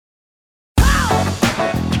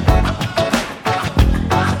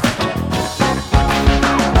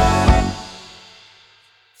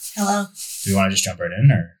will. Do we want to just jump right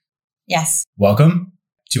in or? Yes. Welcome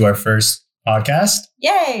to our first podcast.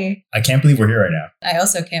 Yay. I can't believe we're here right now. I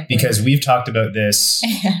also can't believe because we've talked about this,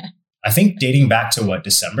 I think dating back to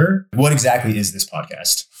December? What exactly is this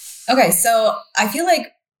podcast? Okay. So I feel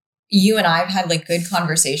like you and I have had like good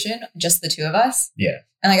conversation, just the two of us. Yeah.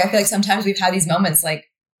 And like, I feel like sometimes we've had these moments like,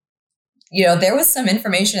 there was some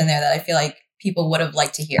information in there that I feel like people would have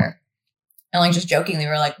liked to hear. And like just jokingly, we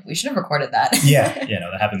were like, we should have recorded that. Yeah.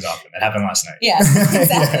 That happens often. That happened last night. Yeah,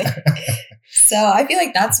 exactly. Yeah. So I feel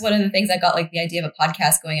like that's one of the things that got like the idea of a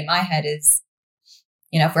podcast going in my head is,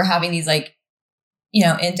 if we're having these like,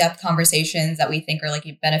 in-depth conversations that we think are like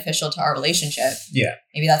beneficial to our relationship. Yeah.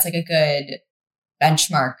 Maybe that's like a good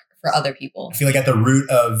benchmark for other people. I feel like at the root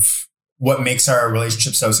of what makes our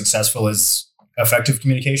relationship so successful is effective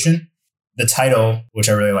communication. The title, which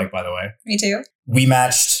I really like, by the way. Me too. We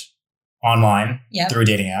matched online through a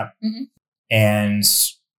dating app. Mm-hmm. And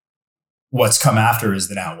what's come after is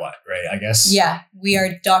the now what, right? I guess. Yeah. We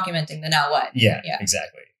are documenting the now what. Yeah,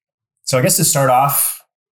 exactly. So I guess to start off,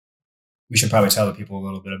 we should probably tell the people a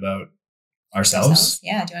little bit about ourselves.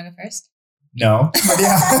 Yeah. Do you want to go first? No. But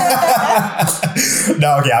yeah.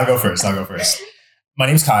 No, okay, I'll go first. My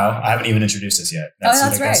name's Kyle. I haven't even introduced us yet.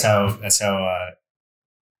 That's right. That's how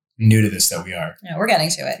new to this that we are. Yeah, we're getting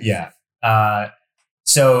to it. Yeah.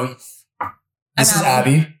 So this is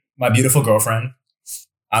Abby, my beautiful girlfriend.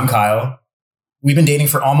 I'm Kyle. We've been dating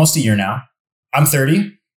for almost a year now. I'm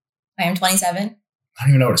 30. I am 27. I don't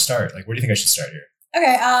even know where to start. Like, where do you think I should start here?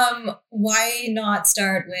 Okay. Why not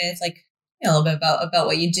start with like a little bit about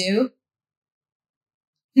what you do?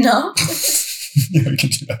 No? Yeah, we can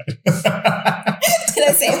do that. Did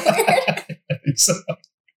I say a word? I think so.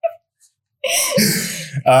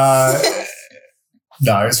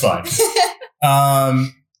 No, it's fine.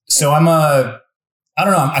 So I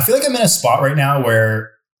don't know. I feel like I'm in a spot right now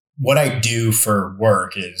where what I do for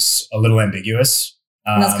work is a little ambiguous.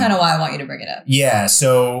 And that's kind of why I want you to bring it up. Yeah.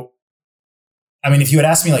 So, I mean, if you had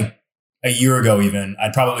asked me like a year ago, even,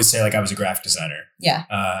 I'd probably say like I was a graphic designer. Yeah.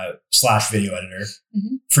 / video editor,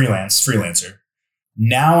 freelancer.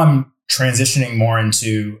 Now I'm transitioning more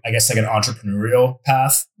into, I guess, like an entrepreneurial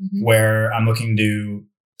path where I'm looking to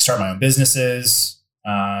start my own businesses.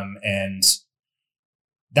 And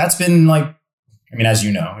that's been like, I mean, as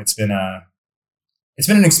you know, it's been an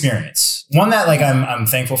experience, one that like I'm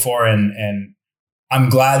thankful for, and I'm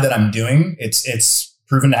glad that I'm doing. It's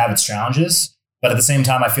proven to have its challenges, but at the same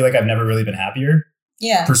time, I feel like I've never really been happier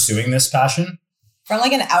pursuing this passion. From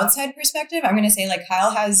like an outside perspective, I'm going to say like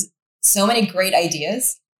Kyle has so many great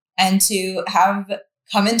ideas, and to have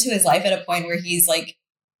come into his life at a point where he's like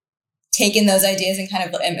taken those ideas and kind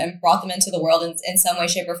of and brought them into the world in some way,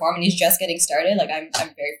 shape, or form, and he's just getting started. Like I'm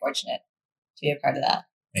very fortunate to be a part of that.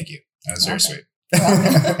 Thank you. That was very sweet.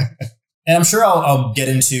 And I'm sure I'll get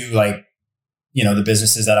into like, the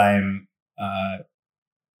businesses that I'm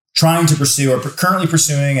trying to pursue or currently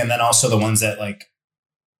pursuing, and then also the ones that like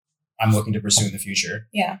I'm looking to pursue in the future.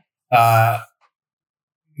 Yeah.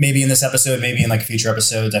 Maybe in this episode, maybe in like future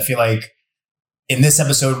episodes. I feel like in this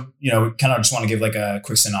episode, kind of just want to give like a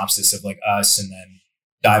quick synopsis of like us, and then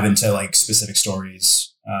dive into like specific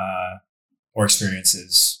stories or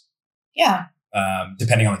experiences. Yeah.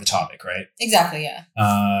 Depending on the topic, right? Exactly.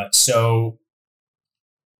 Yeah. So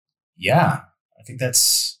yeah, I think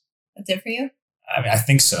that's it for you. I mean, I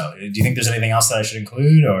think so. Do you think there's anything else that I should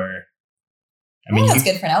include, or? I mean, that's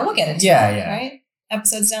good for now. We'll get into it. Yeah. Right?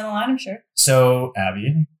 Episodes down the line, I'm sure. So,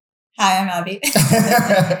 Abby. Hi, I'm Abby.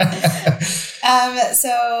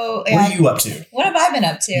 So what are you up to? What have I been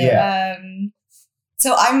up to? Yeah.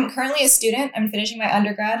 So I'm currently a student. I'm finishing my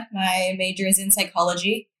undergrad. My major is in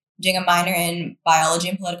psychology. I'm doing a minor in biology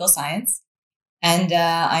and political science. And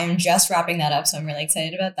I'm just wrapping that up. So I'm really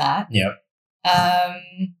excited about that. Yep.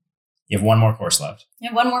 You have one more course left. I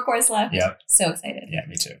have one more course left. Yep. So excited. Yeah,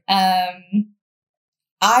 me too.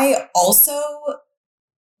 I also,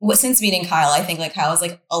 since meeting Kyle, I think like Kyle has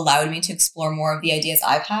like allowed me to explore more of the ideas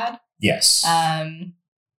I've had. Yes.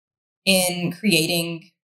 In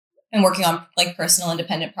creating and working on like personal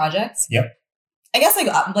independent projects. Yep. I guess like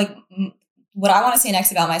what I want to say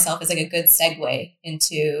next about myself is like a good segue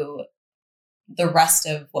into the rest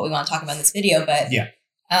of what we want to talk about in this video. But yeah.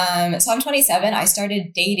 So I'm 27. I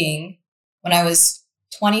started dating when I was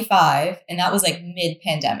 25, and that was like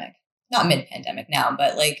mid-pandemic. Not mid-pandemic now,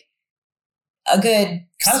 but like a good...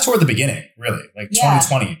 Kind of toward the beginning, really. Like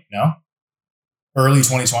 2020, no? Early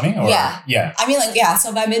 2020? Or? Yeah. I mean, like, yeah.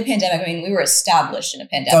 So by mid-pandemic, I mean, we were established in a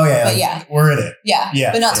pandemic. Oh, yeah. But yeah. We're in it.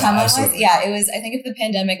 Yeah. But not timeline-wise. Yeah, it was, I think if the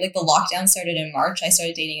pandemic, like the lockdown started in March, I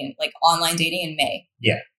started dating, like online dating in May.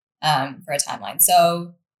 Yeah. For a timeline.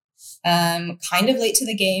 So Kind of late to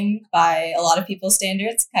the game by a lot of people's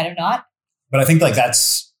standards, kind of not. But I think like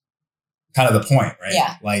that's kind of the point, right?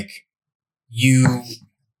 Yeah. Like you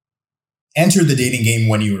entered the dating game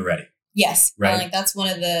when you were ready. Yes. Right. Like that's one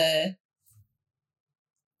of the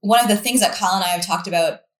things that Kyle and I have talked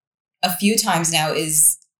about a few times now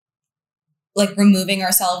is like removing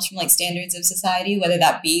ourselves from like standards of society, whether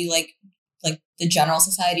that be like the general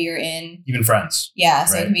society you're in, even friends. Yeah.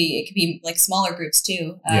 So right. it could be like smaller groups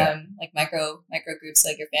too. Like micro groups,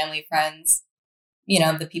 like your family, friends,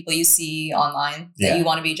 the people you see online that you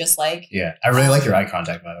want to be just like. Yeah. I really like your eye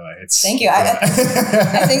contact, by the way. Thank you. Yeah.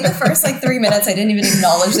 I think the first like 3 minutes, I didn't even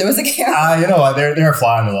acknowledge there was a camera. They're a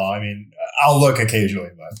fly on the wall. I mean, I'll look occasionally,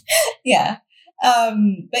 but. Yeah.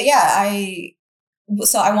 But yeah, I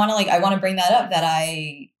want to bring that up that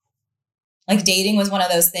I like dating was one of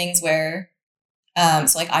those things where,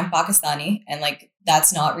 so like I'm Pakistani and like,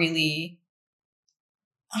 that's not really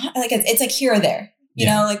like, it's like here or there, you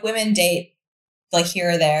know, like women date like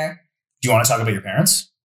here or there. Do you want to talk about your parents?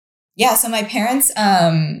 Yeah. So my parents, I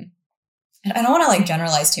don't want to like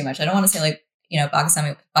generalize too much. I don't want to say like,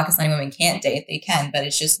 Pakistani women can't date. They can, but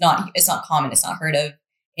it's not common. It's not heard of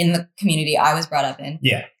in the community I was brought up in.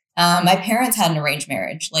 Yeah. My parents had an arranged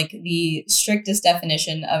marriage, like the strictest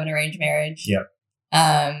definition of an arranged marriage. Yep.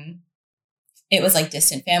 It was like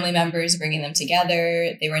distant family members, bringing them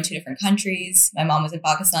together. They were in 2 different countries. My mom was in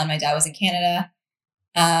Pakistan. My dad was in Canada.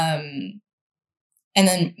 And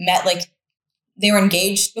then met, like, they were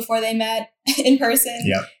engaged before they met in person.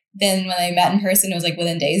 Yep. Then when they met in person, it was like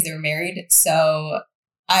within days they were married. So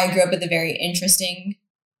I grew up with a very interesting,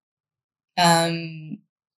 I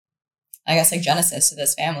guess, like genesis to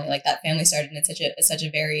this family. Like that family started in such a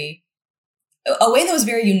way that was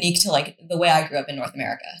very unique to like the way I grew up in North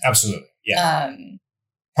America. Absolutely. Yeah.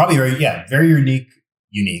 Probably very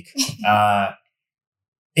unique,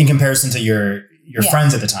 in comparison to your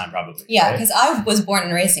friends at the time, probably. Yeah. Because I was born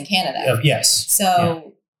and raised in Canada. Yes.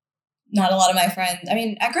 So not a lot of my friends, I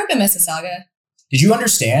mean, I grew up in Mississauga. Did you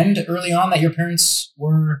understand early on that your parents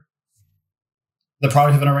were the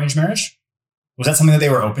product of an arranged marriage? Was that something that they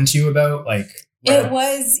were open to you about? Like it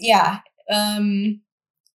was, yeah.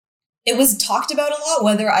 It was talked about a lot.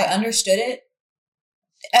 Whether I understood it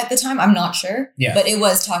at the time, I'm not sure. Yeah. But it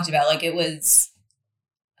was talked about. Like it was,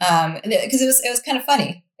 because it was kind of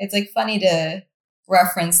funny. It's like funny to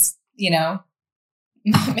reference,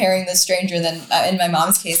 marrying this stranger. Then in my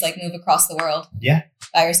mom's case, like move across the world. Yeah.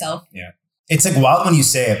 By yourself. Yeah. It's like wild when you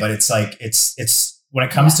say it, but it's like it's when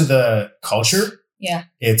it comes to the culture. Yeah.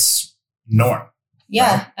 It's norm.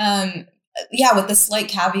 Yeah. Right? With the slight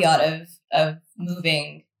caveat of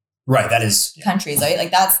moving. Right. That is countries, right?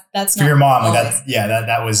 Like that's for not your mom. Like always.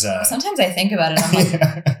 That was. Sometimes I think about it. I'm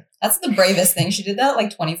like, that's the bravest thing. She did that at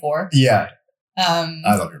like 24. Yeah.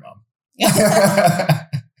 I love your mom.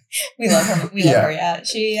 We love her. We love her. Yeah.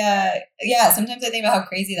 She. Sometimes I think about how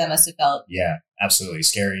crazy that must have felt. Yeah. Absolutely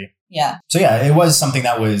scary. Yeah. So yeah, it was something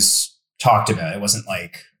that was talked about. It wasn't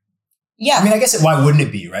like. Yeah. I mean, I guess why wouldn't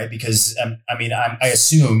it be, right? Because I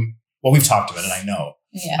assume. Well, we've talked about it. I know.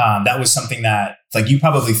 Yeah. That was something that, like, you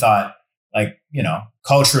probably thought, like,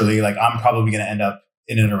 culturally, like, I'm probably going to end up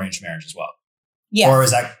in an arranged marriage as well. Yeah. Or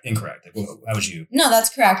is that incorrect? Like, how would you? No, that's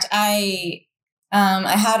correct. I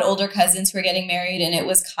had older cousins who were getting married, and it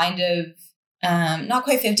was kind of not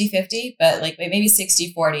quite 50-50, but like maybe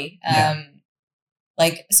 60-40.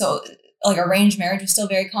 Like arranged marriage was still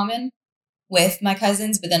very common with my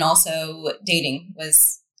cousins, but then also dating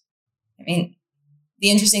was, the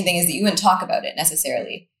interesting thing is that you wouldn't talk about it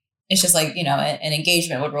necessarily. It's just like, an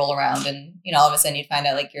engagement would roll around and, all of a sudden you'd find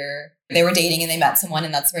out like they were dating and they met someone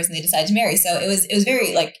and that's the person they decided to marry. So it was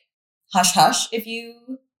very like hush hush if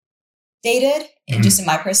you dated, and just in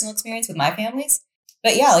my personal experience with my families.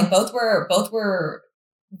 But yeah, like both were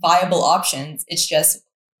viable options. It's just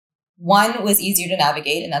one was easier to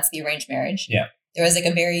navigate, and that's the arranged marriage. Yeah. There was like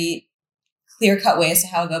a very clear cut way as to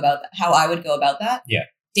how I would go about that. Yeah.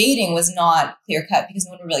 Dating was not clear cut because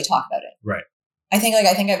no one would really talk about it. Right. I think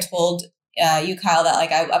I've told you, Kyle, that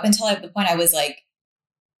like up until the point I was like,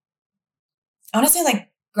 I want to say like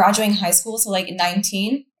graduating high school. So like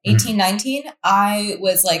 19, 19, I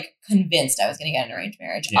was like convinced I was going to get an arranged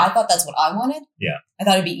marriage. Yeah. I thought that's what I wanted. Yeah. I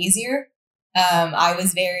thought it'd be easier. I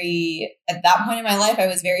was at that point in my life, I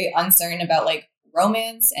was very uncertain about like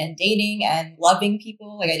romance and dating and loving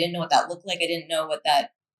people. Like I didn't know what that looked like. I didn't know what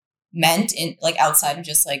that meant in like outside of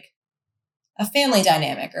just like a family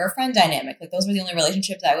dynamic or a friend dynamic. Like those were the only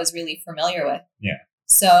relationships I was really familiar with. Yeah.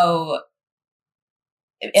 So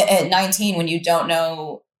at 19, when you don't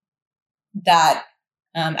know that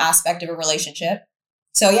aspect of a relationship,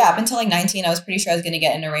 So yeah, up until like 19, I was pretty sure I was going to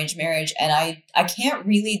get an arranged marriage. And I can't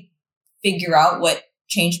really figure out what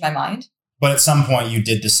changed my mind. But at some point you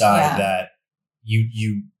did decide that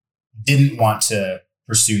you didn't want to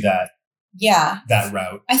pursue that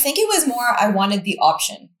route. I think it was more I wanted the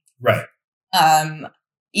option. Right.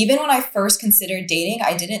 Even when I first considered dating,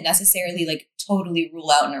 I didn't necessarily like totally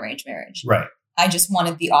rule out an arranged marriage. Right. I just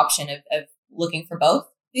wanted the option of looking for both.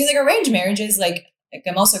 Because like arranged marriages, like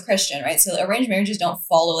I'm also Christian, right? So arranged marriages don't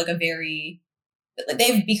follow like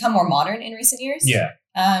they've become more modern in recent years. Yeah.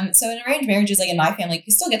 So in arranged marriages, like in my family,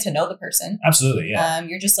 you still get to know the person. Absolutely. Yeah.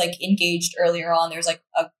 You're just like engaged earlier on. There's like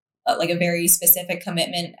a very specific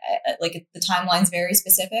commitment. Like the timeline's very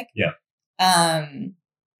specific. Yeah.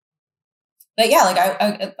 But yeah,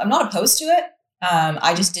 like I'm not opposed to it.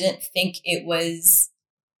 I just didn't think it was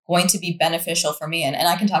going to be beneficial for me. And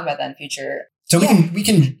I can talk about that in future. So we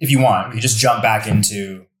can, if you want, we can just jump back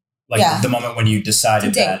into like the moment when you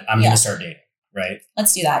decided that I'm going to start dating, right?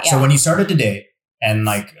 Let's do that. Yeah. So when you started to date, and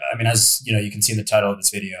like, I mean, as you know, you can see in the title of this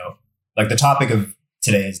video, like the topic of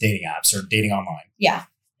today is dating apps or dating online. Yeah.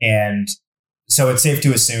 And so it's safe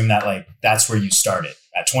to assume that like, that's where you started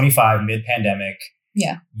at 25, mid-pandemic.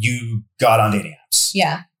 Yeah. You got on dating apps.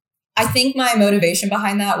 Yeah. I think my motivation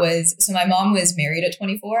behind that was, so my mom was married at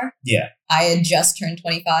 24. Yeah. I had just turned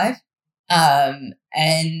 25.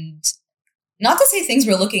 And not to say things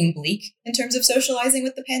were looking bleak in terms of socializing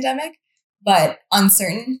with the pandemic, but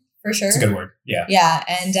uncertain for sure. It's a good word. Yeah. Yeah.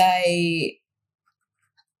 And I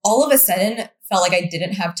all of a sudden felt like I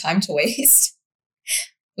didn't have time to waste,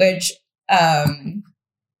 which,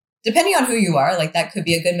 depending on who you are, like that could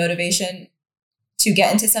be a good motivation to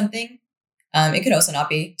get into something. It could also not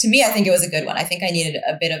be. To me, I think it was a good one. I think I needed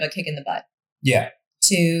a bit of a kick in the butt. Yeah.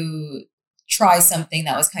 To try something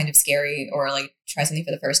that was kind of scary or like try something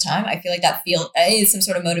for the first time. I feel like that is some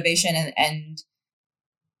sort of motivation and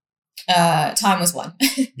time was one.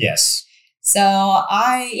 Yes. So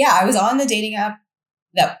I was on the dating app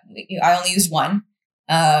that I only used one.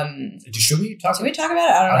 Should we talk about it?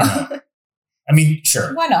 I don't know. I mean,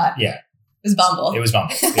 sure. Why not? Yeah. It was Bumble.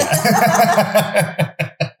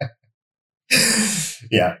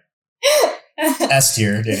 Yeah. Yeah. S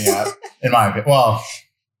tier dating app, in my opinion. Well,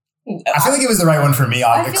 I feel like it was the right one for me,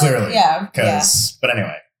 clearly. But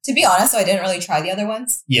anyway. To be honest, so I didn't really try the other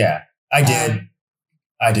ones. Yeah, I did.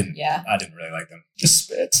 I didn't. Yeah. I didn't really like them. Just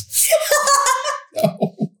spit.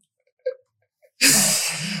 No.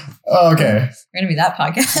 Okay. We're going to be that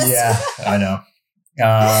podcast. Yeah, I know.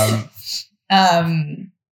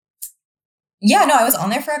 Yeah, no, I was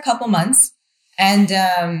on there for a couple months. And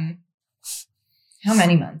how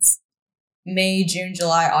many months? May, June,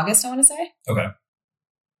 July, August, I want to say. Okay.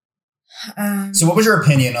 So what was your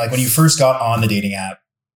opinion, like when you first got on the dating app,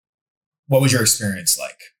 what was your experience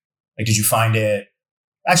like? Like, did you find it,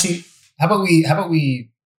 actually, how about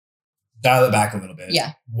we dial it back a little bit?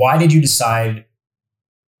 Yeah. Why did you decide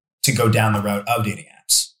to go down the route of dating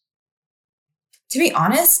apps? To be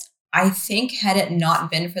honest, I think had it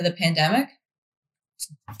not been for the pandemic.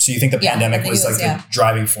 So you think the pandemic was like the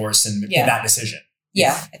driving force in that decision?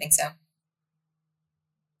 Yeah, I think so.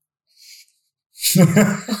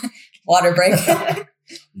 Water break.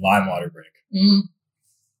 Lime water break. Mm.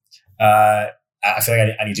 I feel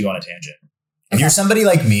like I need to go on a tangent. If you're somebody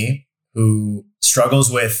like me who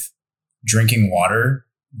struggles with drinking water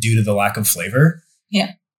due to the lack of flavor,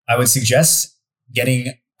 I would suggest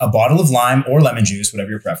getting a bottle of lime or lemon juice, whatever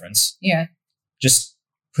your preference. Yeah. Just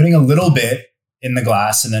putting a little bit in the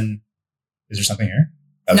glass and then, is there something here?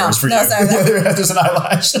 Oh, no, for no, you. sorry. There's an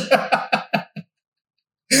eyelash. I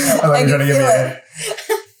thought you were trying to give me a hint.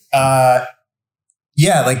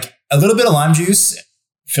 Like a little bit of lime juice,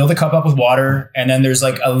 fill the cup up with water, and then there's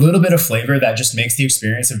like a little bit of flavor that just makes the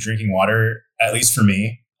experience of drinking water, at least for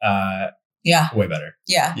me, way better.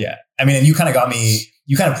 Yeah. Yeah. I mean, and you kind of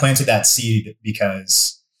planted that seed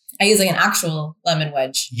because I use like an actual lemon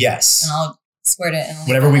wedge. Yes. And I'll squirt it.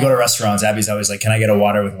 Whenever we go to restaurants, Abby's always like, can I get a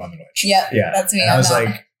water with a lemon wedge? Yeah. Yeah. That's me. And I was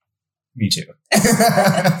like, me too.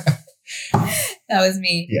 That was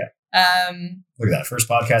me. Yeah. Look at that. First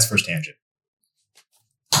podcast, first tangent.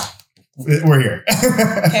 We're here.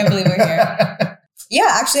 Can't believe we're here. Yeah,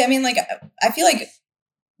 actually, I mean, like, I feel like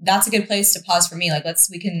that's a good place to pause for me. Like,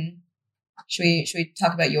 should we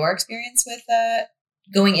talk about your experience with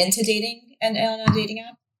going into dating and on a dating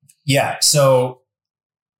app? Yeah. So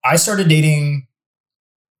I started dating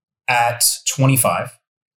at 25.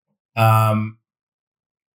 I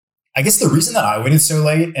guess the reason that I waited so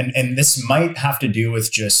late, and this might have to do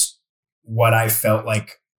with just what I felt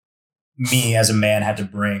like me as a man had to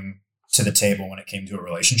bring to the table when it came to a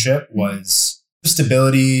relationship, was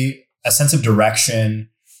stability, a sense of direction.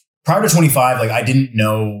 Prior to 25, like I didn't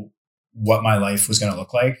know what my life was going to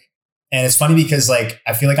look like. And it's funny because like,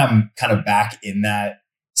 I feel like I'm kind of back in that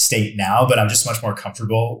state now, but I'm just much more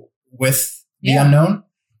comfortable with the unknown.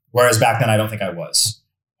 Whereas back then, I don't think I was.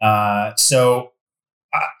 So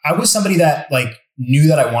I was somebody that like knew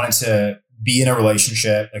that I wanted to be in a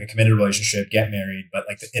relationship, like a committed relationship, get married, but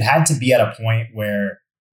like it had to be at a point where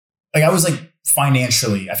like I was like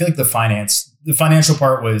financially, I feel like the financial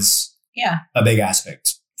part was a big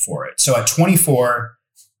aspect for it. So at 24,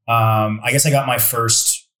 I guess I got my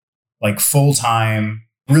first like full-time,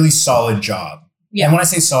 really solid job. Yeah. And when I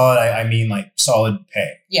say solid, I mean like solid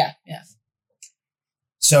pay. Yeah. Yeah.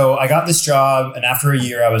 So I got this job, and after a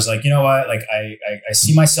year, I was like, you know what? Like I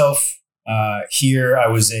see myself here. I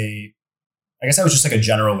guess I was just like a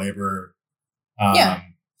general laborer,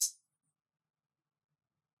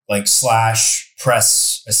 like /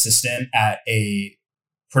 press assistant at a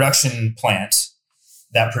production plant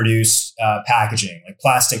that produced packaging, like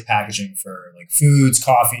plastic packaging for like foods,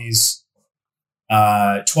 coffees,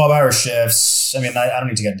 12-hour shifts. I mean, I don't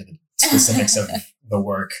need to get into the specifics of the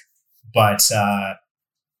work, but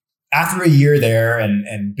after a year there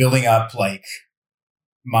and building up like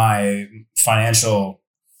my financial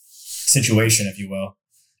situation, if you will,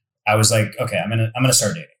 I was like, okay, I'm gonna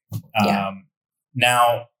start dating.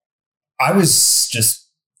 Now, I was just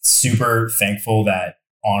super thankful that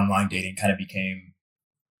online dating kind of became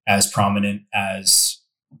as prominent as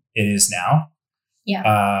it is now.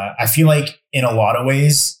 Yeah. I feel like in a lot of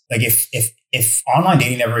ways, like if online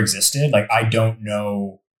dating never existed, like I don't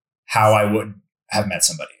know how I would have met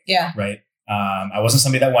somebody. Yeah. Right. I wasn't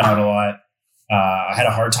somebody that went out a lot. I had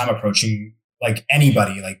a hard time approaching like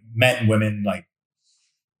anybody, like men, women, like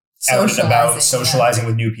out and about, socializing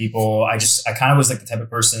with new people. I kind of was like the type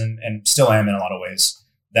of person, and still am in a lot of ways,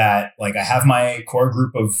 that like I have my core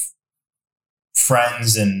group of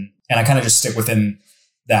friends and I kind of just stick within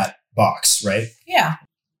that box. Right. Yeah.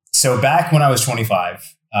 So back when I was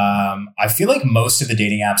 25, I feel like most of the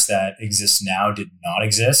dating apps that exist now did not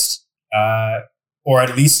exist, or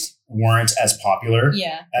at least weren't as popular.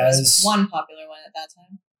 Yeah. There was one popular one at that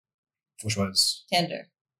time. Which was? Tinder.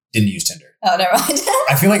 Didn't use Tinder. Oh, never mind.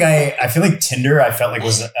 I feel like Tinder, I felt like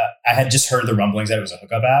was, I had just heard the rumblings that it was a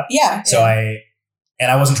hookup app. Yeah. So I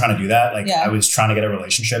wasn't trying to do that. Like I was trying to get a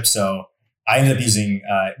relationship. So I ended up using,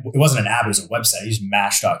 it wasn't an app, it was a website. I used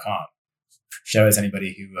match.com. Shout out to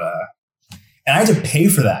anybody who, and I had to pay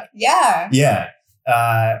for that. Yeah. Yeah.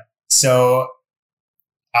 So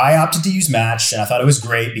I opted to use Match, and I thought it was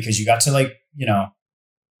great because you got to like, you know,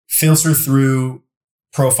 filter through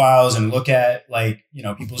profiles and look at like, you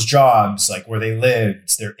know, people's jobs, like where they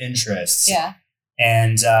lived, their interests. Yeah.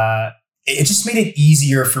 And it just made it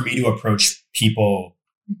easier for me to approach people,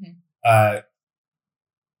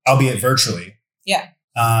 albeit virtually. Yeah.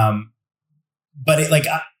 But it like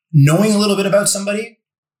knowing a little bit about somebody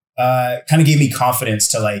kind of gave me confidence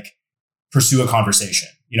to like pursue a conversation.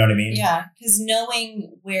 You know what I mean? Yeah. Because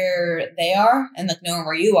knowing where they are and like knowing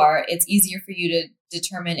where you are, it's easier for you to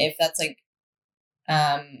determine if that's like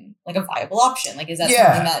a viable option. Like, is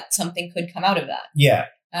that something could come out of that? Yeah.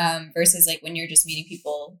 Versus like when you're just meeting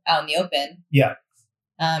people out in the open. Yeah.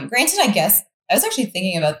 Granted, I guess I was actually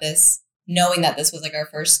thinking about this, knowing that this was like our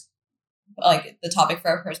first, like the topic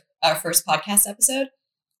for our first podcast episode.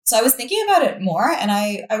 So I was thinking about it more, and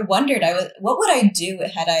I wondered, what would I do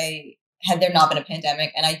had there not been a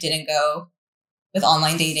pandemic and I didn't go with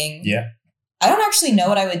online dating? Yeah. I don't actually know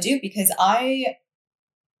what I would do, because I've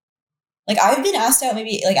been asked out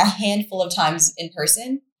maybe like a handful of times in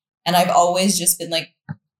person, and I've always just been like,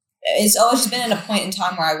 it's always just been at a point in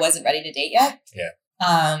time where I wasn't ready to date yet.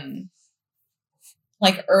 Yeah.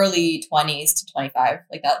 Like early 20s to 25,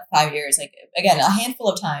 like that 5 years, like again, a handful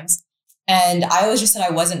of times. And I always just said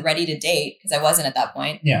I wasn't ready to date because I wasn't at that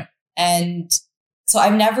point. Yeah. And so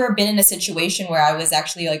I've never been in a situation where I was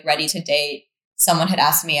actually like ready to date. Someone had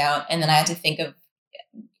asked me out, and then I had to think of,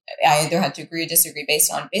 I either had to agree or disagree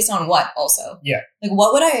based on what also. Yeah. Like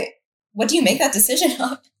what do you make that decision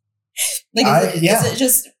of? Like, is it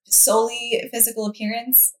just solely physical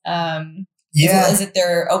appearance? Yeah. Is it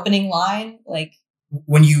their opening line? Like,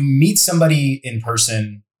 when you meet somebody in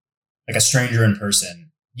person, like a stranger in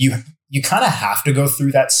person, you kind of have to go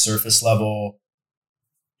through that surface level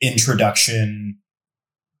introduction.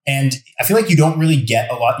 And I feel like you don't really get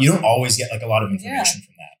you don't always get like a lot of information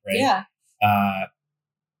from that, right? Yeah.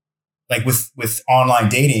 Like with online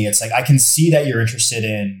dating, it's like, I can see that you're interested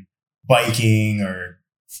in biking or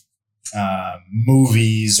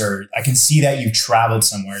movies, or I can see that you've traveled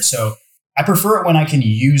somewhere. So I prefer it when I can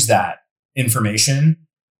use that information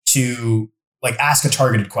to like ask a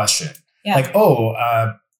targeted question. Yeah. Like,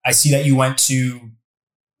 I see that you went to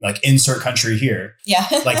like insert country here. Yeah.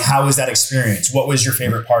 Like, how was that experience? What was your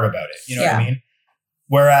favorite part about it? You know what I mean?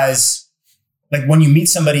 Whereas like when you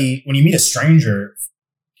meet a stranger,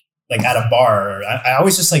 like at a bar, I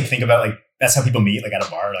always just like think about like, that's how people meet, like at a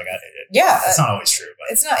bar. Like, it's not always true,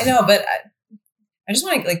 but it's not, no, but I just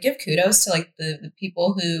want to like give kudos to like the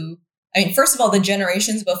people who, I mean, first of all, the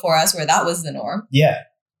generations before us where that was the norm. Yeah.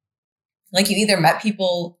 Like you either met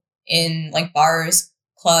people in like bars,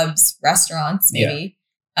 clubs, restaurants, maybe,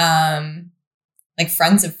 like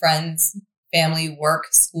friends of friends, family,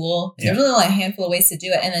 work, school. There's really only a handful of ways to do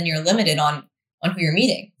it. And then you're limited on who you're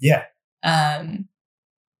meeting. Yeah.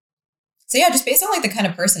 So yeah, just based on like the kind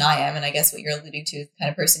of person I am, and I guess what you're alluding to, the kind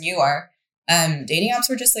of person you are, dating apps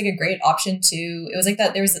were just like a great option to, it was like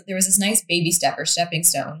that there was this nice baby step or stepping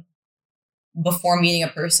stone before meeting a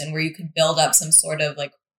person where you could build up some sort of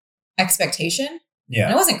like expectation. Yeah.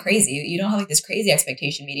 And it wasn't crazy. You don't have like this crazy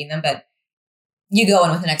expectation meeting them, but you go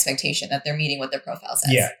in with an expectation that they're meeting what their profile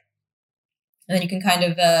says. Yeah. And then you can kind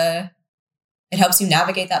of, it helps you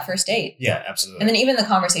navigate that first date. Yeah, absolutely. And then even the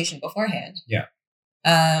conversation beforehand. Yeah.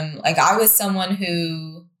 Like I was someone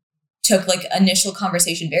who took like initial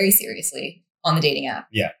conversation very seriously on the dating app.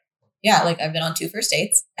 Yeah. Yeah. Like I've been on 2 first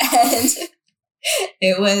dates and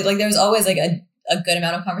it was like, there was always like a good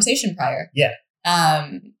amount of conversation prior. Yeah.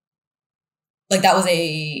 Like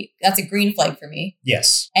that's a green flag for me.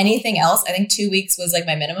 Yes. Anything else, I think 2 weeks was like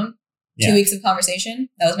my minimum. Yeah. 2 weeks of conversation.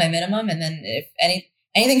 That was my minimum. And then if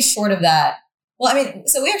anything short of that, well, I mean,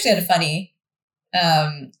 so we actually had a funny,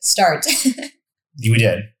 start. We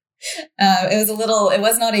did. It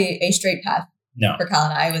was not a straight path. No. For Kyle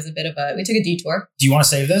and I. It was a bit of we took a detour. Do you want to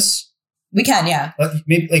save this? We can, yeah.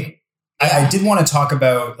 Maybe like, I did want to talk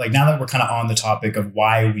about, like, now that we're kind of on the topic of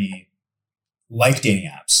why we like dating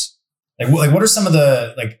apps, like what are some of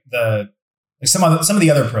some of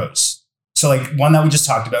the other pros? So like one that we just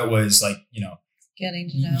talked about was like, getting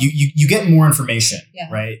to know. You get more information,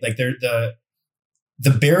 yeah. Right? Like the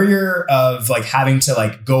barrier of like having to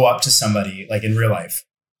like go up to somebody like in real life.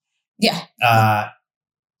 Yeah.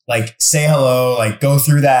 Like say hello, like go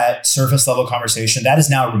through that surface level conversation that is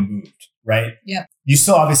now removed, right? Yeah. You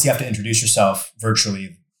still obviously have to introduce yourself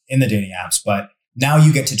virtually in the dating apps, but now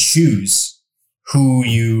you get to choose who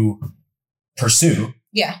you pursue.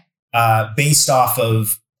 Yeah. Based off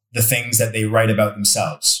of the things that they write about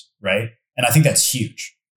themselves, right? And I think that's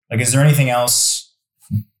huge. Like, is there anything else?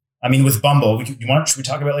 I mean, with Bumble, should we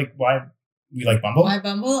talk about like why we like Bumble? Why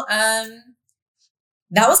Bumble?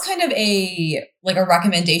 That was kind of a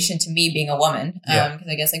recommendation to me being a woman. Because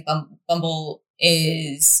I guess like Bumble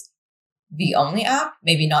is the only app,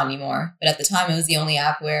 maybe not anymore, but at the time it was the only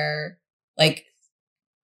app where like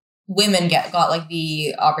women got like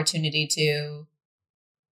the opportunity to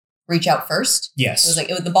reach out first. Yes. It was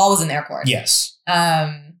like the ball was in their court. Yes.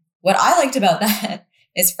 What I liked about that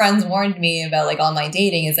is friends warned me about like online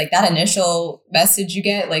dating is like that initial message you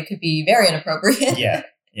get like could be very inappropriate. Yeah.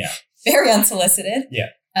 Yeah. Very unsolicited. Yeah.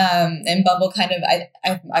 And Bumble kind of, I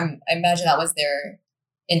imagine that was their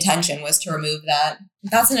intention, was to remove that.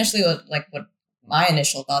 That's initially what my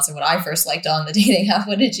initial thoughts are, what I first liked on the dating app.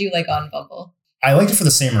 What did you like on Bumble? I liked it for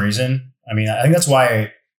the same reason. I mean, I think that's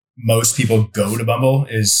why most people go to Bumble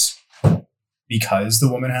is because the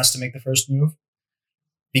woman has to make the first move.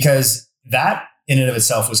 Because that in and of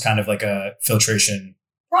itself was kind of like a filtration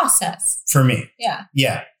process for me. Yeah.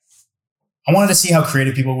 Yeah. I wanted to see how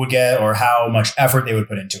creative people would get or how much effort they would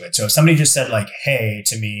put into it. So if somebody just said like, hey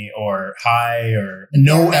to me or hi or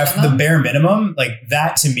the bare minimum, like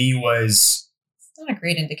that to me was... It's not a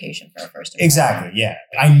great indication for a first impression. Exactly. Yeah.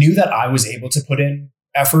 I knew that I was able to put in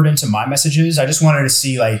effort into my messages. I just wanted to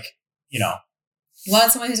see like, You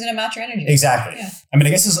wanted someone who's going to match your energy. Exactly. Yeah. I mean, I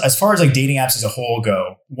guess as far as like dating apps as a whole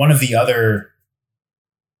go, one of the other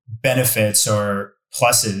benefits or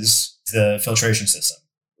pluses is the filtration system,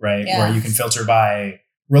 right? Yeah. Where you can filter by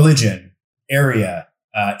religion, area,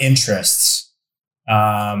 interests.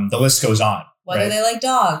 The list goes on. Whether right? they like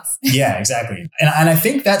dogs. Yeah, exactly. And I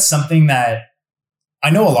think that's something that I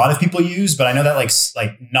know a lot of people use, but I know that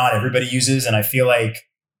like not everybody uses. And I feel like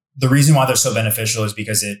the reason why they're so beneficial is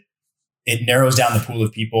because it narrows down the pool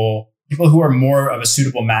of people who are more of a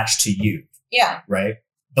suitable match to you. Yeah. Right.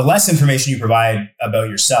 The less information you provide about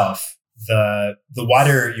yourself, the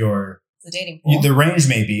wider the dating pool. The range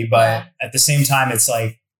may be, but at the same time, it's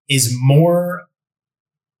like, is more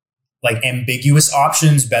like ambiguous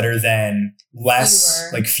options better than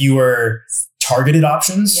fewer targeted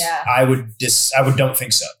options? Yeah. I don't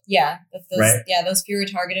think so. Yeah. Those fewer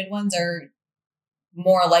targeted ones are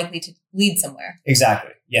more likely to lead somewhere.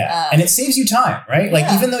 Exactly. Yeah. And it saves you time, right?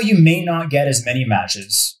 Like, even though you may not get as many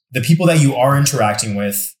matches, the people that you are interacting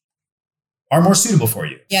with are more suitable for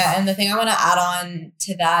you. Yeah. And the thing I want to add on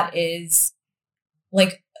to that is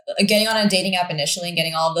like getting on a dating app initially and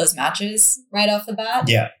getting all of those matches right off the bat.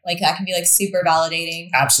 Yeah. Like that can be like super validating.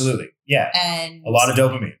 Absolutely. Yeah. And a lot of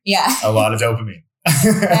dopamine. Yeah. A lot of dopamine.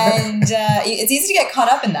 And it's easy to get caught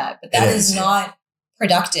up in that, but that is not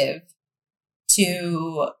productive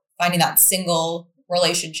to finding that single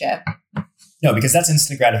relationship. No, because that's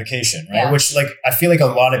instant gratification, right? Yeah. Which, like, I feel like a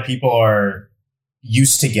lot of people are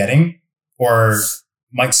used to getting or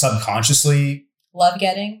might subconsciously love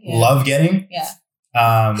getting. Yeah.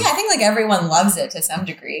 I think like everyone loves it to some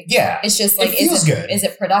degree. Yeah. It's just like, it feels good. Is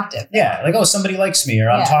it productive? Yeah. Like, oh, somebody likes me, or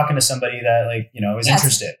I'm talking to somebody that, like, you know, is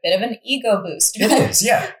interested. It's a bit of an ego boost. It is.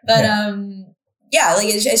 Yeah. But, like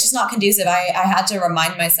it's just not conducive. I had to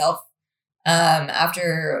remind myself,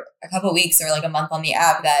 after a couple of weeks or like a month on the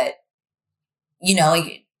app that, you know,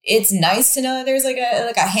 like it's nice to know that there's like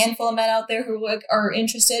a handful of men out there who like are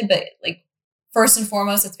interested, but like first and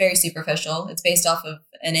foremost, it's very superficial. It's based off of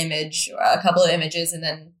an image, or a couple of images, and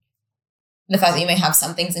then the fact that you may have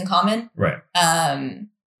some things in common. Right. And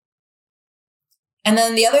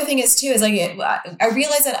then the other thing is too, is like, I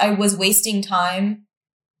realized that I was wasting time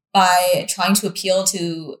by trying to appeal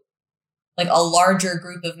to like a larger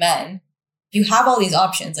group of men. You have all these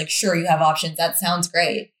options. Like, sure, you have options. That sounds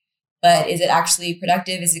great. But is it actually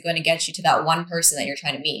productive? Is it going to get you to that one person that you're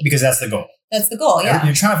trying to meet? Because that's the goal. That's the goal, yeah.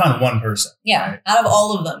 You're trying to find one person. Yeah, right? Out of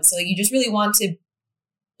all of them. So like, you just really want to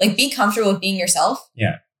like be comfortable with being yourself.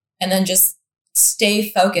 Yeah. And then just stay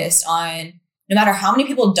focused on, no matter how many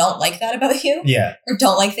people don't like that about you. Yeah. Or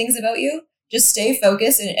don't like things about you, just stay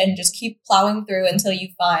focused and just keep plowing through until you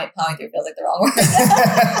find, plowing through feels like the wrong word.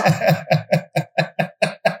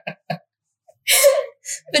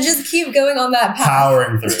 But just keep going on that path.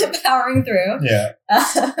 Powering through. Yeah.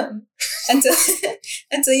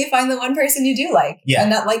 Until you find the one person you do like. Yeah.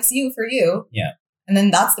 And that likes you for you. Yeah. And then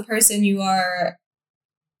that's the person you are,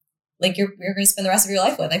 like, you're going to spend the rest of your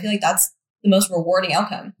life with. I feel like that's the most rewarding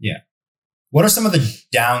outcome. Yeah. What are some of the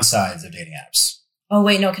downsides of dating apps? Oh,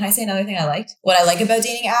 wait, no. Can I say another thing I liked? What I like about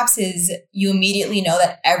dating apps is you immediately know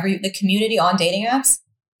that the community on dating apps,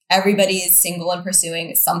 everybody is single and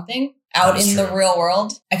pursuing something out in the real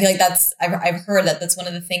world. I feel like I've heard that that's one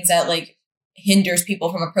of the things that like hinders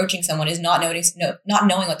people from approaching someone is not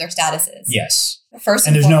knowing what their status is. Yes. First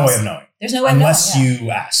and there's no way of knowing. There's no way unless of knowing,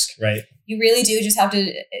 you ask, right? You really do just have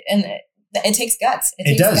to, and it takes guts.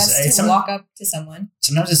 It takes guts to walk up to someone.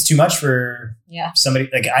 Sometimes it's too much for somebody.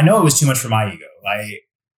 Like, I know it was too much for my ego.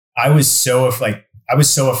 I was so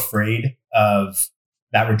afraid of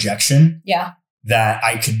that rejection. Yeah. That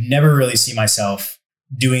I could never really see myself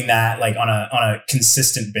doing that like on a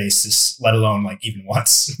consistent basis, let alone like even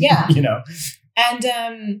once. Yeah. You know?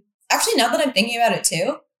 And actually, now that I'm thinking about it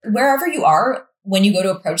too, wherever you are when you go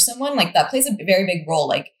to approach someone, like that plays a very big role.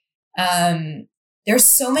 Like there's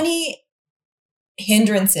so many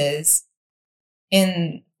hindrances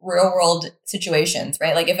in real world situations,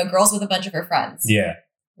 right? Like if a girl's with a bunch of her friends. Yeah.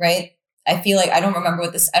 Right? I feel like I don't remember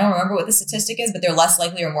what the statistic is, but they're less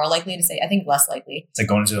likely or more likely to say, I think less likely. It's like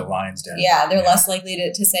going to the lion's den. Yeah, they're less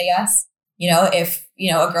likely to say yes. You know, if,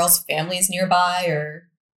 you know, a girl's family is nearby or,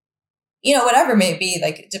 you know, whatever it may be,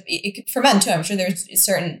 like for men too, I'm sure there's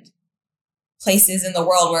certain places in the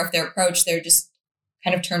world where if they're approached, they're just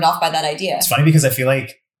kind of turned off by that idea. It's funny because I feel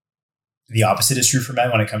like the opposite is true for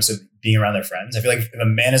men when it comes to being around their friends. I feel like if a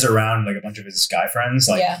man is around like a bunch of his guy friends,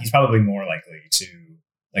 like he's probably more likely to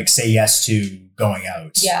like say yes to going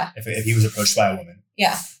out. Yeah. If he was approached by a woman.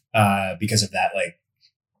 Yeah. Because of that like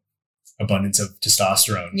abundance of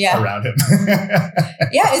testosterone around him.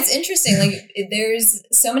 Yeah, it's interesting. Like there's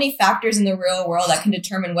so many factors in the real world that can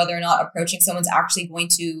determine whether or not approaching someone's actually going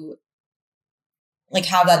to like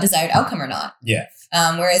have that desired outcome or not. Yeah.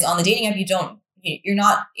 Whereas on the dating app,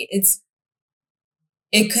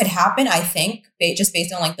 it could happen, I think, just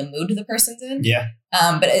based on like the mood the person's in. Yeah.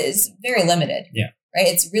 But it's very limited. Yeah. Right.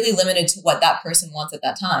 It's really limited to what that person wants at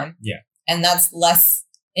that time. Yeah. And that's less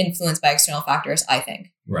influenced by external factors, I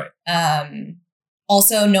think. Right.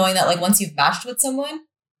 Also knowing that like once you've matched with someone,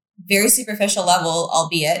 very superficial level,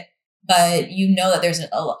 albeit, but you know that there's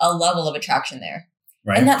a level of attraction there.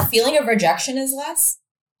 Right. And that feeling of rejection is less.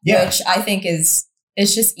 Yeah. Which I think it's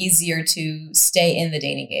just easier to stay in the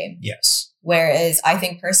dating game. Yes. Whereas I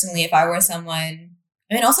think personally, if I were someone,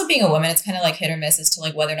 I mean, also being a woman, it's kind of like hit or miss as to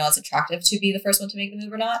like whether or not it's attractive to be the first one to make the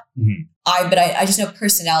move or not. Mm-hmm. I just know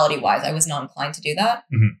personality wise, I was not inclined to do that.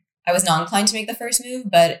 Mm-hmm. I was not inclined to make the first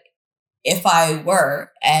move, but if I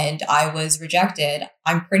were and I was rejected,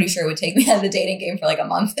 I'm pretty sure it would take me out of the dating game for like a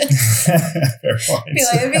month.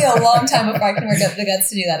 It'd be a long time before I can work up the guts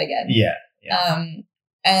to do that again. Yeah.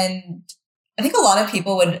 And I think a lot of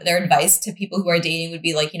people their advice to people who are dating would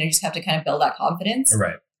be like, just have to kind of build that confidence.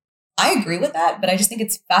 Right. I agree with that, but I just think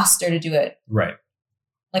it's faster to do it. Right.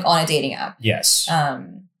 Like on a dating app. Yes.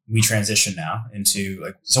 We transition now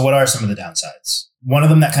into so what are some of the downsides? One of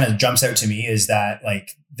them that kind of jumps out to me is that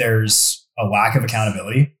like there's a lack of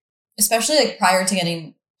accountability. Especially like prior to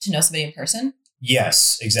getting to know somebody in person.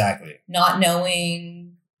 Yes, exactly. Not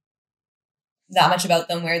knowing that much about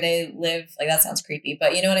them, where they live. Like that sounds creepy,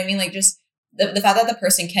 but you know what I mean? Like just the fact that the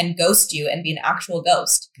person can ghost you and be an actual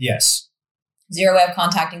ghost. Yes. Zero way of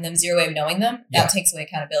contacting them, zero way of knowing them. That takes away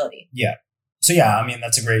accountability. Yeah. So yeah, I mean,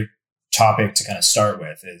 that's a great topic to kind of start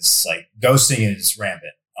with is like ghosting is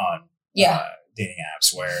rampant on dating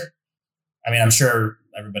apps where, I mean, I'm sure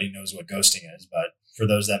everybody knows what ghosting is, but for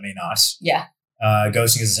those that may not. Yeah.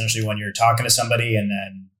 Ghosting is essentially when you're talking to somebody and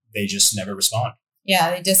then they just never respond.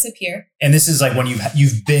 Yeah, they disappear. And this is like when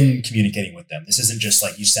you've been communicating with them. This isn't just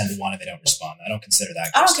like you send one and they don't respond. I don't consider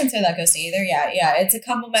that ghosting. I don't consider that ghosting either. Yeah. It's a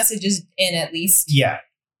couple messages in at least. Yeah.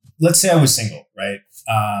 Let's say I was single, right?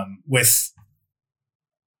 With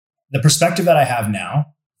the perspective that I have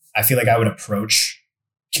now, I feel like I would approach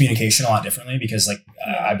communication a lot differently because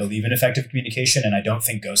I believe in effective communication and I don't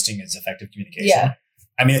think ghosting is effective communication. Yeah.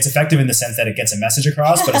 I mean, it's effective in the sense that it gets a message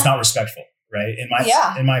across, but it's not respectful. Right. In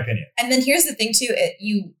my opinion. And then here's the thing too,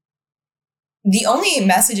 the only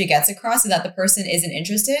message it gets across is that the person isn't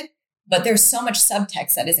interested, but there's so much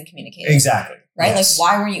subtext that isn't communicated. Exactly. Right. Yes. Like,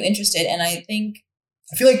 why were you interested? And I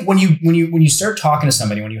feel like when you start talking to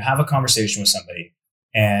somebody, when you have a conversation with somebody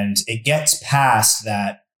and it gets past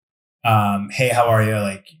that, hey, how are you?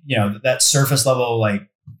 Like, that surface level, like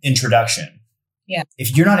introduction. Yeah.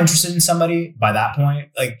 If you're not interested in somebody by that point,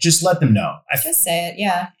 like just let them know. Just say it.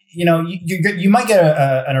 Yeah. You might get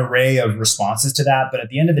an array of responses to that, but at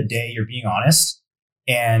the end of the day, you're being honest.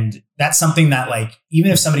 And that's something that like,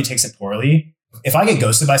 even if somebody takes it poorly, if I get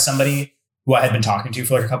ghosted by somebody who I had been talking to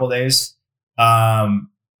for like a couple of days,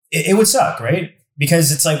 it would suck, right?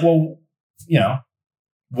 Because it's like, well,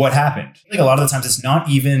 what happened? Like a lot of the times it's not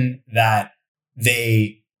even that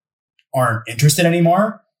they aren't interested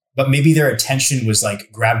anymore, but maybe their attention was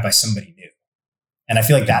like grabbed by somebody new. And I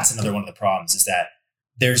feel like that's another one of the problems is that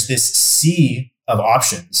there's this sea of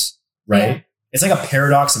options, right? Yeah. It's like a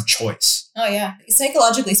paradox of choice. Oh yeah.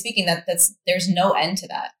 Psychologically speaking, there's no end to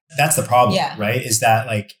that. That's the problem, right? Is that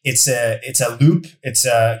like, it's a loop. It's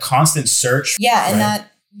a constant search. Yeah. And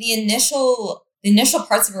that the initial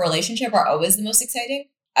parts of a relationship are always the most exciting.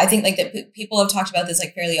 I think like that people have talked about this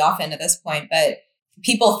like fairly often at this point, but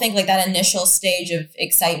people think like that initial stage of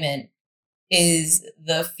excitement is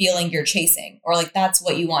the feeling you're chasing, or like that's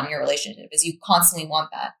what you want in your relationship is you constantly want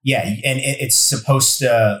that. Yeah. And it's supposed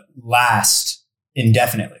to last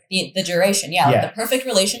indefinitely. The duration. Yeah. Like the perfect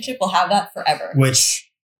relationship will have that forever.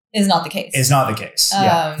 Which is not the case.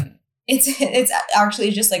 It's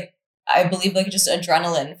actually just like, I believe like just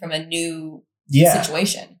adrenaline from a new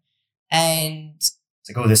situation. And it's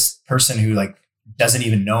like, oh, this person who like doesn't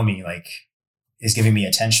even know me, like is giving me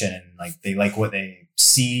attention and like they like what they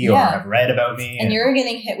see or have read about me. And you're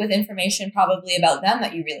getting hit with information probably about them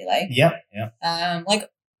that you really like. Yeah. Yeah. Like,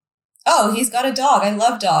 oh, he's got a dog. I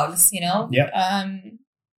love dogs, Yeah.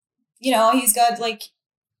 He's got like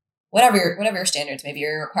whatever your standards, maybe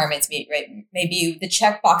your requirements meet, right? Maybe the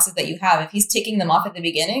check boxes that you have, if he's ticking them off at the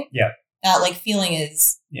beginning, that like feeling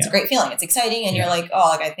is, it's a great feeling. It's exciting. And you're like, oh,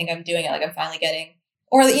 like, I think I'm doing it. Like I'm finally getting,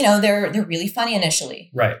 or, they're really funny initially.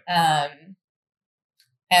 Right.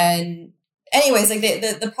 And anyways, like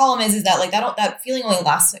the problem is that like that feeling only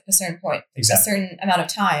lasts a certain point, a certain amount of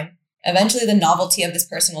time. Eventually the novelty of this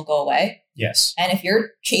person will go away. Yes. And if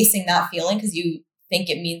you're chasing that feeling because you think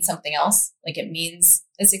it means something else, like it means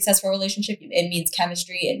a successful relationship, it means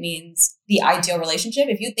chemistry, it means the ideal relationship.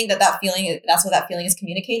 If you think that feeling, that's what that feeling is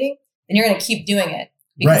communicating, then you're going to keep doing it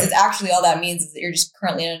because it's actually all that means is that you're just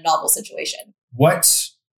currently in a novel situation. What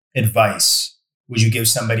advice would you give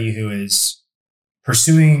somebody who is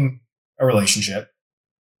pursuing a relationship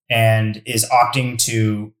and is opting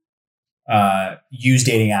to use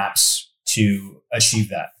dating apps to achieve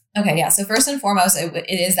that? Okay, yeah. So first and foremost,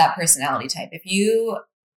 it is that personality type. If you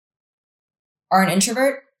are an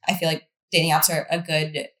introvert, I feel like dating apps are a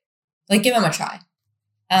good, like give them a try.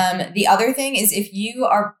 The other thing is if you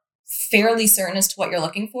are fairly certain as to what you're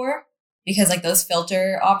looking for, because like those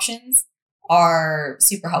filter options are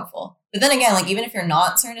super helpful. But then again, like even if you're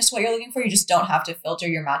not certain as to what you're looking for, you just don't have to filter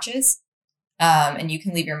your matches. And you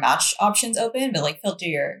can leave your match options open, but like filter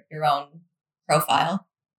your own profile.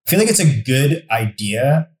 I feel like it's a good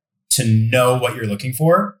idea to know what you're looking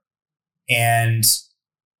for and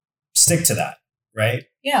stick to that, right?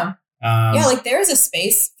 Yeah. Like there is a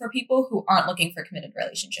space for people who aren't looking for committed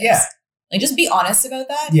relationships. Yeah. Like just be honest about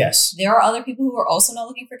that. Yes. There are other people who are also not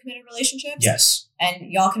looking for committed relationships. Yes. And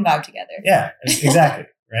y'all can vibe together. Yeah, exactly.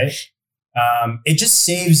 Right. It just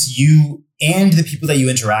saves you and the people that you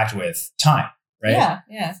interact with time. Right. Yeah.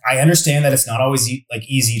 Yeah. I understand that it's not always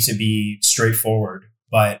easy to be straightforward,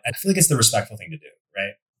 but I feel like it's the respectful thing to do.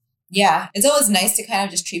 Right. Yeah. It's always nice to kind of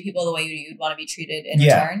just treat people the way you'd want to be treated in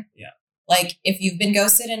return. Yeah. Like if you've been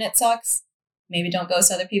ghosted and it sucks, maybe don't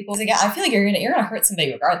ghost other people. Like, I feel like you're gonna hurt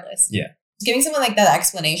somebody regardless. Yeah. Giving someone like that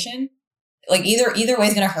explanation, like either way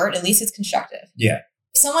is gonna hurt. At least it's constructive. Yeah.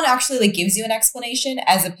 If someone actually like gives you an explanation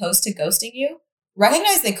as opposed to ghosting you,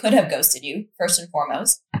 recognize they could have ghosted you first and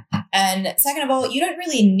foremost, and second of all, you don't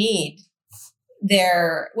really need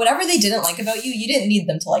whatever they didn't like about you. You didn't need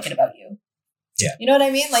them to like it about you. Yeah. You know what I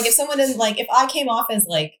mean? Like if someone didn't like, if I came off as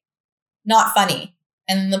like not funny,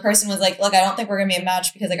 and the person was like, "Look, I don't think we're gonna be a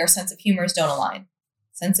match because like our sense of humors don't align."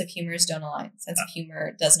 Sense of humors don't align. Sense of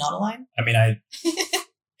humor does not align. I mean, I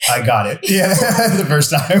got it. Yeah, the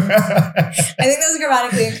first time. I think that was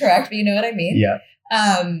grammatically incorrect, but you know what I mean? Yeah.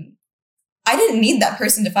 I didn't need that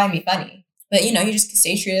person to find me funny. But, you just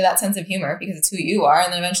stay true to that sense of humor because it's who you are.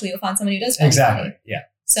 And then eventually you'll find somebody who does find you funny. Yeah.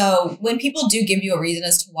 So when people do give you a reason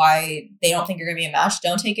as to why they don't think you're going to be a match,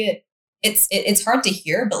 don't take it. It's hard to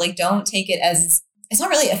hear, but like, don't take it as, it's not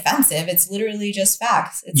really offensive. It's literally just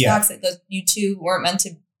facts. It's facts that you two weren't meant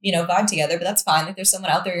to, vibe together, but that's fine. Like there's someone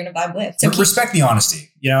out there you're going to vibe with. So respect the honesty,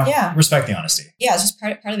 Yeah. Respect the honesty. Yeah. It's just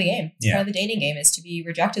part of the game. It's Yeah. part of the dating game is to be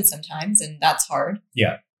rejected sometimes. And that's hard.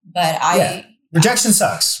 Yeah. But rejection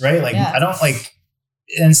sucks, right? Like Yeah. I don't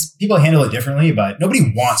and people handle it differently, but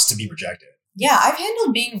nobody wants to be rejected. Yeah. I've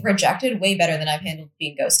handled being rejected way better than I've handled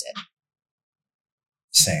being ghosted.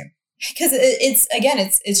 Same. Because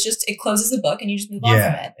it's just, it closes the book and you just move on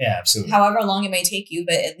from it. Yeah, absolutely. However long it may take you,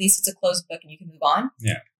 but at least it's a closed book and you can move on.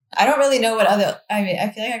 Yeah. I don't really know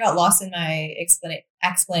I feel like I got lost in my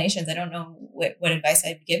explanations. I don't know what advice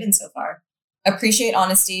I've given so far. Appreciate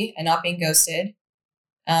honesty and not being ghosted.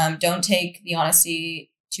 Don't take the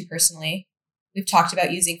honesty too personally. We've talked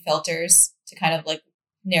about using filters to kind of like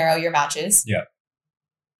narrow your matches. Yeah.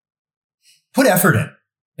 Put effort in.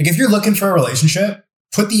 Like if you're looking for a relationship,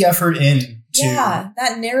 put the effort in.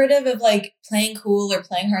 That narrative of like playing cool or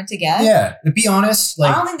playing hard to get. Yeah, to be honest,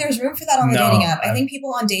 I don't think there's room for that on the dating app. I think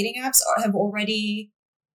people on dating apps have already,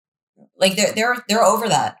 like they're over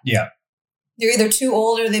that. Yeah, they're either too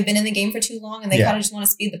old or they've been in the game for too long, and they kind of just want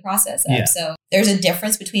to speed the process up. Yeah. So there's a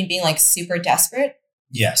difference between being like super desperate,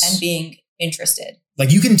 yes, and being interested.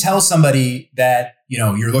 Like you can tell somebody that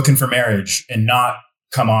you're looking for marriage and not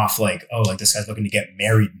come off like, oh, like this guy's looking to get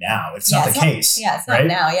married now. It's not the case. Yeah, it's not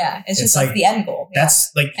now. Yeah, it's just like the end goal. Yeah.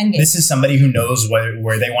 That's like this is somebody who knows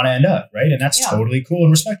where they want to end up, right? And that's totally cool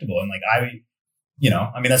and respectable. And like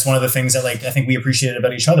that's one of the things that like I think we appreciated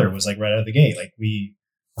about each other was like right out of the gate, like we,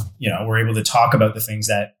 were able to talk about the things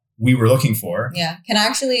that we were looking for. Yeah. Can I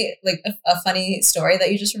actually like a funny story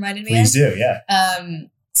that you just reminded me? Please do. Yeah.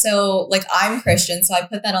 So like I'm Christian, so I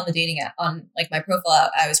put that on the dating app on like my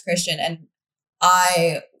profile. I was Christian, and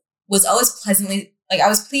I was always I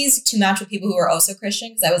was pleased to match with people who were also Christian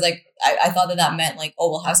because I was like, I thought that meant like, oh,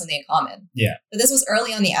 we'll have something in common. Yeah. But this was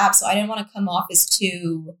early on the app, so I didn't want to come off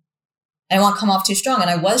too strong. And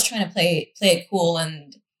I was trying to play it cool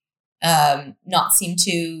and not seem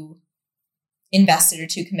too invested or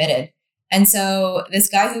too committed. And so this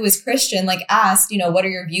guy who was Christian like asked, what are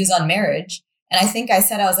your views on marriage? And I think I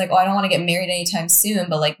said, I was like, oh, I don't want to get married anytime soon,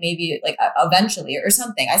 but like maybe like eventually or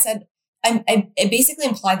something. I said, I basically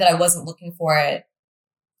implied that I wasn't looking for it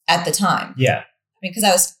at the time. Yeah. I mean, because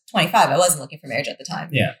I was 25, I wasn't looking for marriage at the time.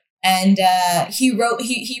 Yeah. And he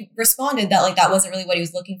responded that like that wasn't really what he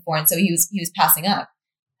was looking for, and so he was passing up.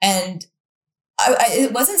 And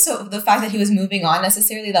it wasn't so the fact that he was moving on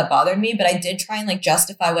necessarily that bothered me, but I did try and like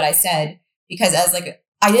justify what I said because as like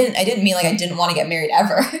I didn't mean like I didn't want to get married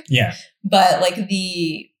ever. Yeah. But like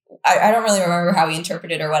I don't really remember how he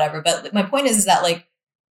interpreted or whatever. But my point is that like,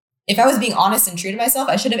 if I was being honest and true to myself,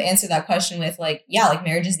 I should have answered that question with like, yeah, like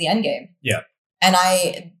marriage is the end game. Yeah. And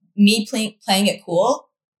playing it cool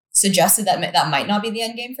suggested that might not be the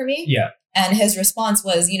end game for me. Yeah. And his response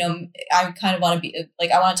was, I kind of want to be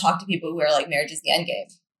like, I want to talk to people who are like, marriage is the end game.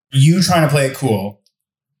 You trying to play it cool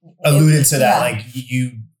alluded to that. Like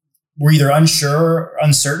you were either unsure or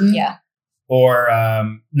uncertain. Yeah. Or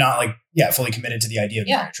not like, fully committed to the idea of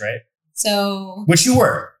marriage, right? So. Which you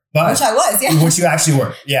were. But which I was, yeah. Which you actually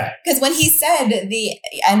were, yeah. Because when he said the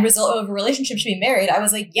end result of a relationship should be married, I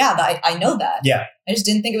was like, yeah, I know that. Yeah. I just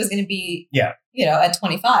didn't think it was going to be, yeah, at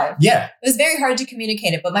 25. Yeah. It was very hard to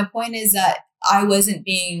communicate it. But my point is that I wasn't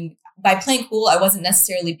by playing cool, I wasn't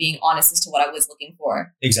necessarily being honest as to what I was looking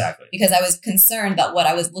for. Exactly. Because I was concerned that what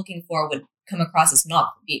I was looking for would come across as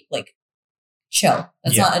not be like chill.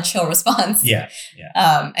 That's not a chill response. Yeah.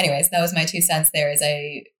 Yeah. Anyways, that was my 2 cents there is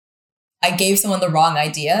I gave someone the wrong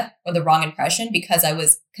idea or the wrong impression because I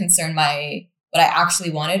was concerned what I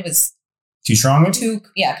actually wanted was too strong. Coming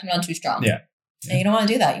on too strong. Yeah. And you don't want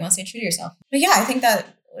to do that. You want to stay true to yourself. But yeah,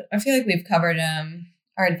 I feel like we've covered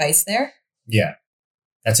our advice there. Yeah.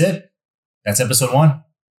 That's it. That's episode 1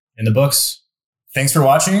 in the books. Thanks for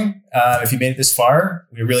watching. If you made it this far,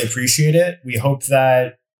 we really appreciate it. We hope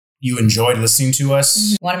that you enjoyed listening to us.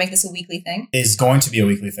 Mm-hmm. Want to make this a weekly thing? It's going to be a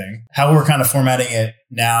weekly thing. How we're kind of formatting it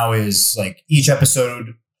now is like each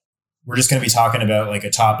episode, we're just going to be talking about like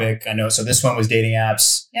a topic. I know. So this one was dating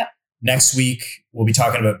apps. Yep. Next week, we'll be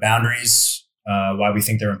talking about boundaries, why we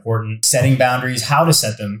think they're important, setting boundaries, how to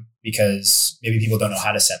set them, because maybe people don't know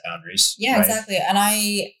how to set boundaries. Yeah, right? Exactly. And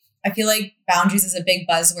I feel like boundaries is a big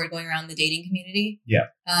buzzword going around the dating community. Yeah.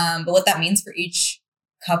 But what that means for each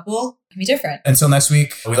couple can be different. Until next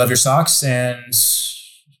week, we love your socks. And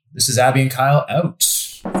this is Abby and Kyle out.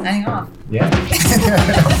 Signing off. Yeah.